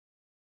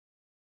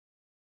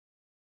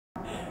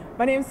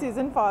My name is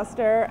Susan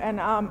Foster,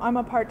 and I'm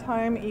a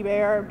part-time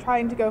eBayer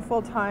trying to go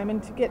full-time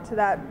and to get to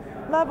that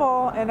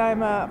level, and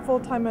I'm a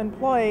full-time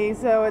employee,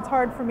 so it's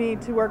hard for me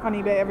to work on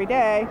eBay every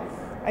day.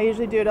 I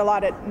usually do it a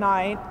lot at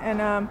night.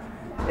 And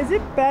is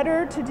it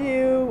better to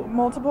do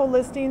multiple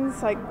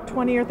listings, like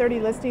 20 or 30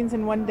 listings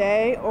in one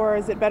day, or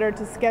is it better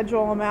to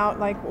schedule them out,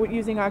 like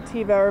using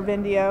Activa or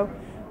Vendio,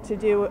 to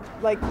do,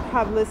 like,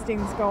 have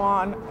listings go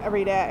on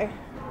every day?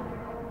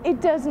 It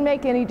doesn't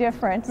make any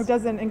difference. It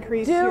doesn't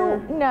increase your...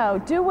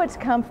 No, do what's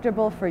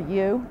comfortable for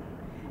you.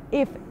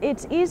 If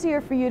it's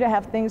easier for you to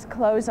have things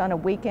close on a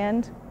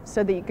weekend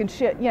so that you can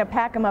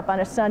pack them up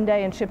on a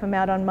Sunday and ship them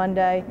out on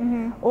Monday,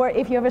 or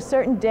if you have a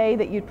certain day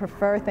that you'd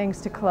prefer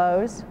things to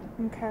close,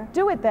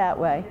 do it that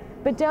way.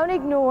 But don't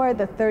ignore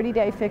the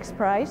 30-day fixed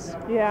price.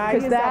 Yeah, I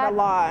use that a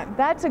lot.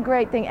 That's a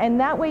great thing, and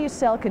that way you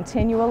sell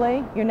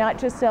continually. You're not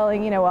just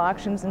selling,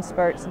 auctions and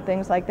spurts and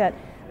things like that.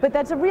 But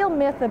that's a real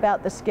myth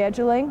about the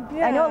scheduling.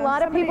 Yeah, I know a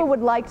lot of people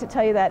would like to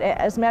tell you that.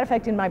 As a matter of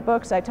fact, in my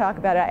books I talk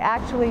about it. I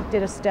actually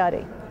did a study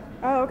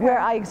where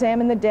I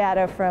examined the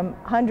data from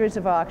hundreds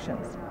of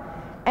auctions.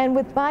 And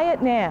with Buy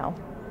It Now,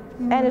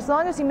 and as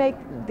long as you make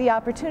the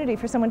opportunity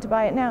for someone to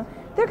buy it now,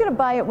 they're going to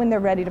buy it when they're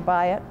ready to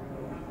buy it.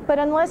 But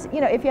unless,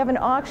 if you have an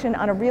auction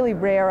on a really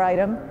rare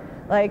item,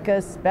 like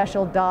a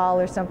special doll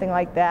or something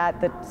like that,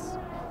 that's,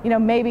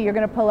 maybe you're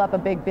going to pull up a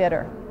big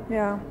bidder.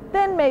 Yeah.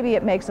 Then maybe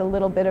it makes a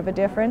little bit of a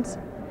difference.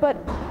 But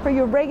for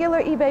your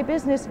regular eBay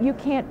business, you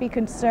can't be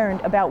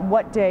concerned about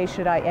what day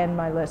should I end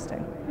my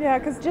listing. Yeah,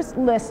 because just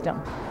list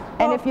them.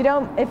 And if you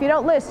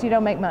don't list, you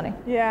don't make money.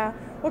 Yeah.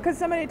 Well, because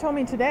somebody told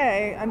me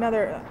today,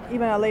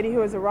 even a lady who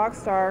was a rock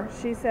star,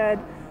 she said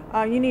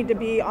you need to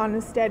be on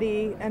a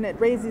steady, and it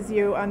raises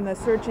you on the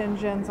search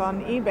engines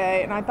on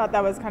eBay. And I thought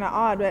that was kind of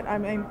odd, but I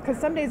mean, because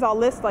some days I'll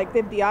list like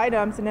 50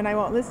 items and then I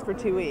won't list for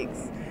 2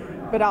 weeks.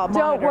 But I'll monitor.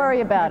 Don't worry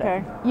about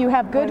it. You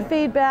have good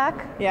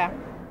feedback. Yeah.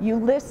 You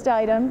list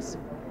items.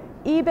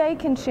 eBay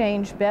can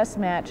change best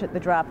match at the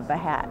drop of a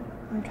hat.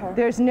 Okay.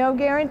 There's no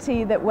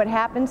guarantee that what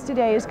happens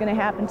today is going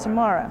to happen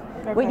tomorrow.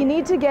 Okay. What you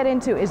need to get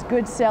into is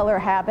good seller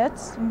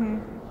habits,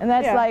 and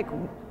that's like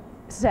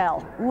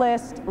sell,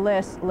 list,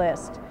 list,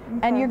 list.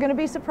 And you're going to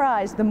be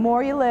surprised. The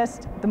more you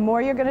list, the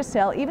more you're going to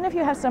sell, even if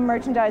you have some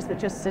merchandise that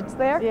just sits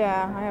there.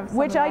 Yeah, I have some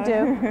which I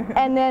do.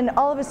 And then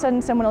all of a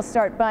sudden someone will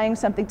start buying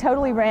something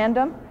totally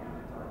random.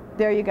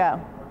 There you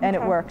go. And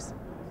it works.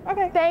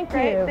 Okay. Thank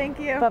you. Thank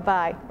you.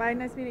 Bye-bye. Bye.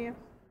 Nice meeting you.